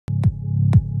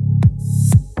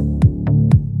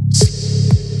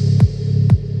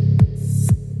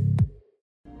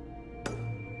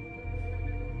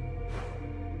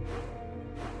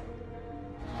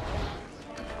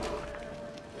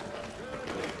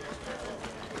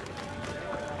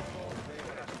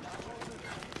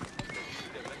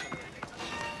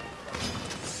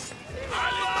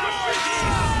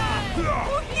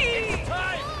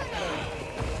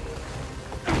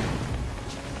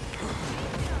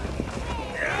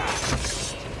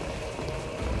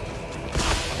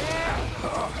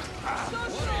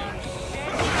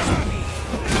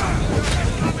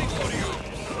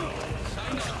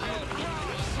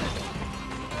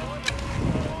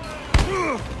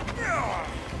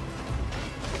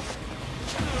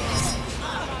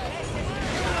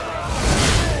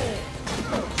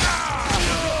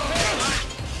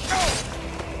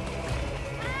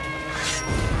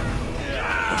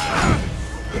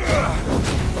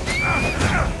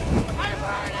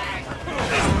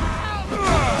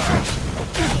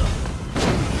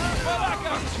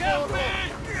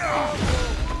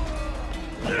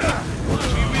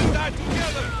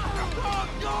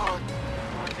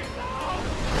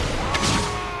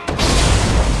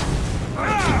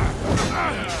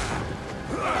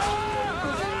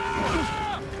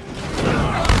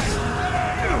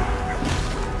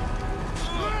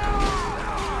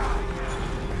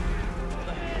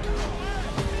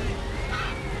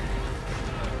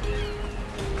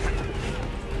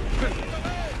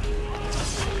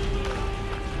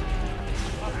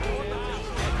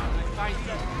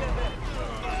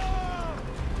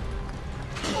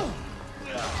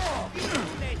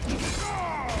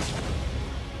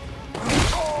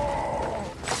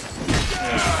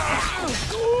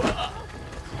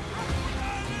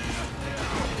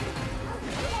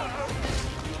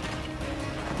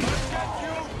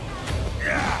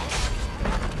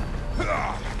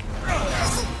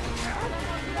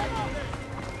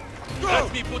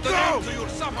Let me put an end to your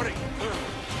suffering!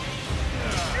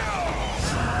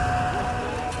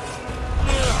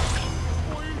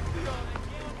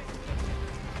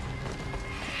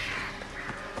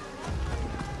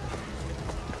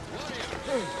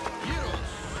 Heroes,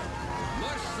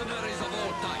 mercenaries of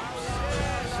all types,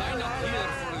 sign up here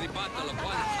for the Battle of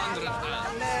 100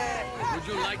 Hands. Would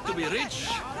you like to be rich?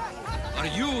 Are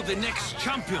you the next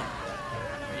champion?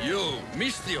 You,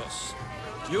 Mistios,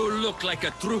 you look like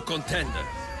a true contender.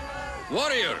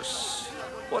 Warriors!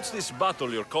 What's this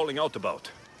battle you're calling out about?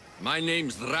 My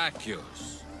name's DirectCu.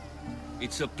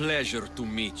 It's a pleasure to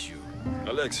meet you.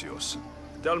 Alexios,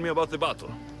 tell me about the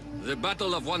battle. The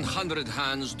Battle of 100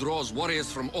 Hands draws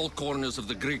warriors from all corners of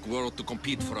the Greek world to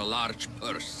compete for a large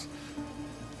purse.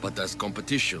 But as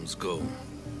competitions go,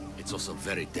 it's also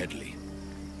very deadly.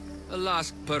 A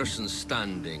last person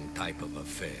standing type of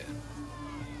affair.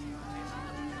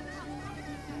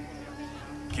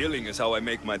 Killing is how I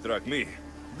make my drachmi.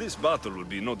 This battle will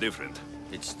be no different.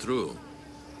 It's true.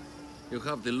 You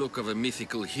have the look of a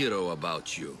mythical hero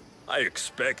about you. I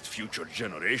expect future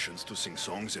generations to sing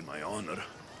songs in my honor.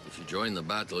 If you join the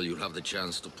battle, you'll have the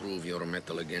chance to prove your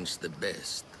mettle against the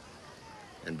best.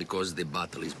 And because the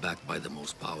battle is backed by the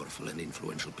most powerful and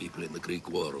influential people in the Greek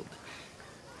world,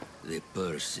 the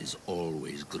purse is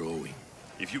always growing.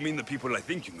 If you mean the people I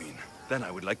think you mean, then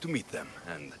I would like to meet them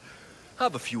and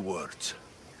have a few words.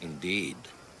 Indeed.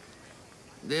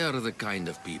 They are the kind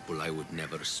of people I would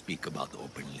never speak about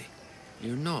openly.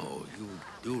 You know, you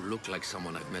do look like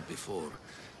someone I've met before.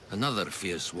 Another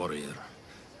fierce warrior.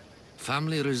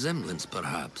 Family resemblance,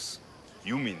 perhaps.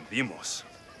 You mean Demos.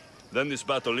 Then this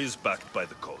battle is backed by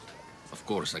the cult. Of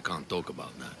course, I can't talk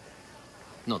about that.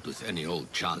 Not with any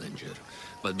old challenger,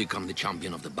 but become the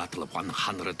champion of the Battle of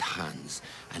 100 Hands,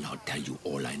 and I'll tell you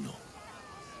all I know.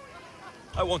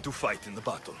 I want to fight in the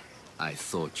battle. I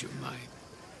thought you might.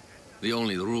 The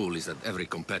only rule is that every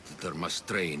competitor must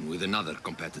train with another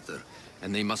competitor,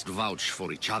 and they must vouch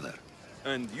for each other.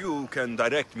 And you can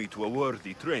direct me to a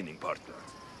worthy training partner.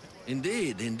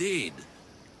 Indeed, indeed.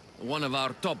 One of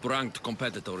our top-ranked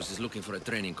competitors is looking for a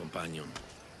training companion.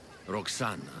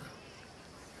 Roxana.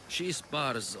 She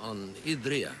spars on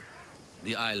Idria,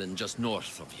 the island just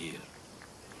north of here.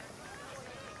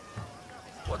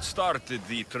 What started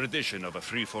the tradition of a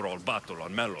free-for-all battle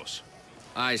on Melos?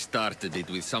 I started it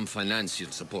with some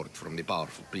financial support from the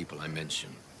powerful people I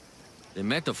mentioned. The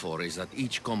metaphor is that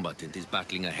each combatant is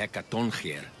battling a hecaton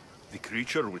here. The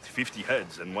creature with 50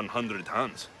 heads and 100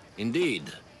 hands.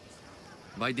 Indeed.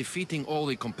 By defeating all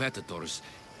the competitors,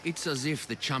 it's as if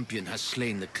the champion has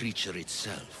slain the creature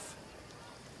itself.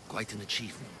 Quite an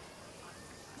achievement.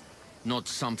 Not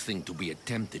something to be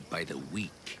attempted by the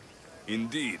weak.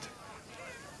 Indeed.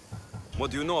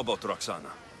 What do you know about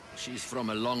Roxana? She's from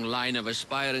a long line of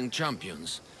aspiring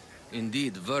champions.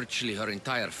 Indeed, virtually her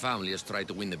entire family has tried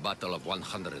to win the Battle of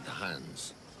 100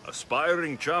 Hands.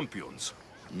 Aspiring champions?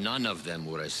 None of them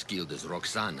were as skilled as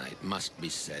Roxana, it must be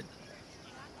said.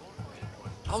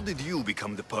 How did you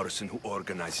become the person who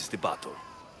organizes the battle?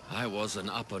 I was an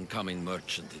up-and-coming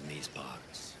merchant in these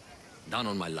parts. Down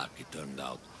on my luck, it turned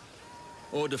out.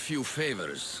 Owed a few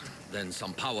favors, then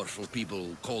some powerful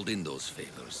people called in those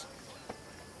favors.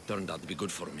 Turned out to be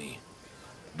good for me.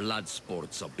 Blood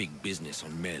sports are big business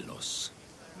on Melos.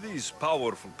 These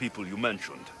powerful people you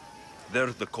mentioned,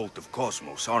 they're the cult of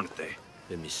Cosmos, aren't they?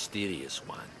 The mysterious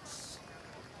ones.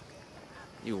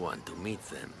 You want to meet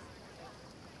them?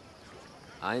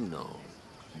 I know,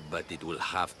 but it will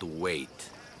have to wait.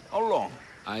 How long?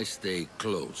 I stay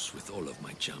close with all of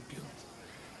my champions.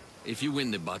 If you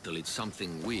win the battle, it's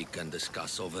something we can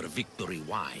discuss over victory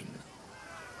wine.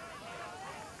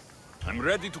 I'm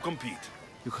ready to compete.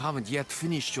 You haven't yet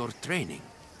finished your training.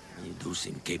 You do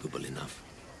seem capable enough.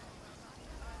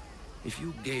 If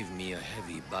you gave me a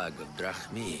heavy bag of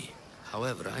drachmi,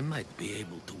 however, I might be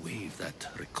able to waive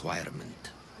that requirement.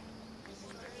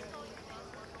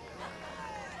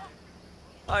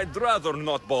 I'd rather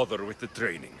not bother with the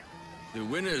training. The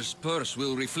winner's purse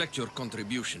will reflect your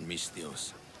contribution,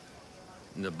 Mistios.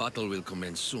 The battle will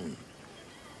commence soon.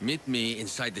 Meet me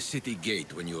inside the city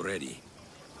gate when you're ready.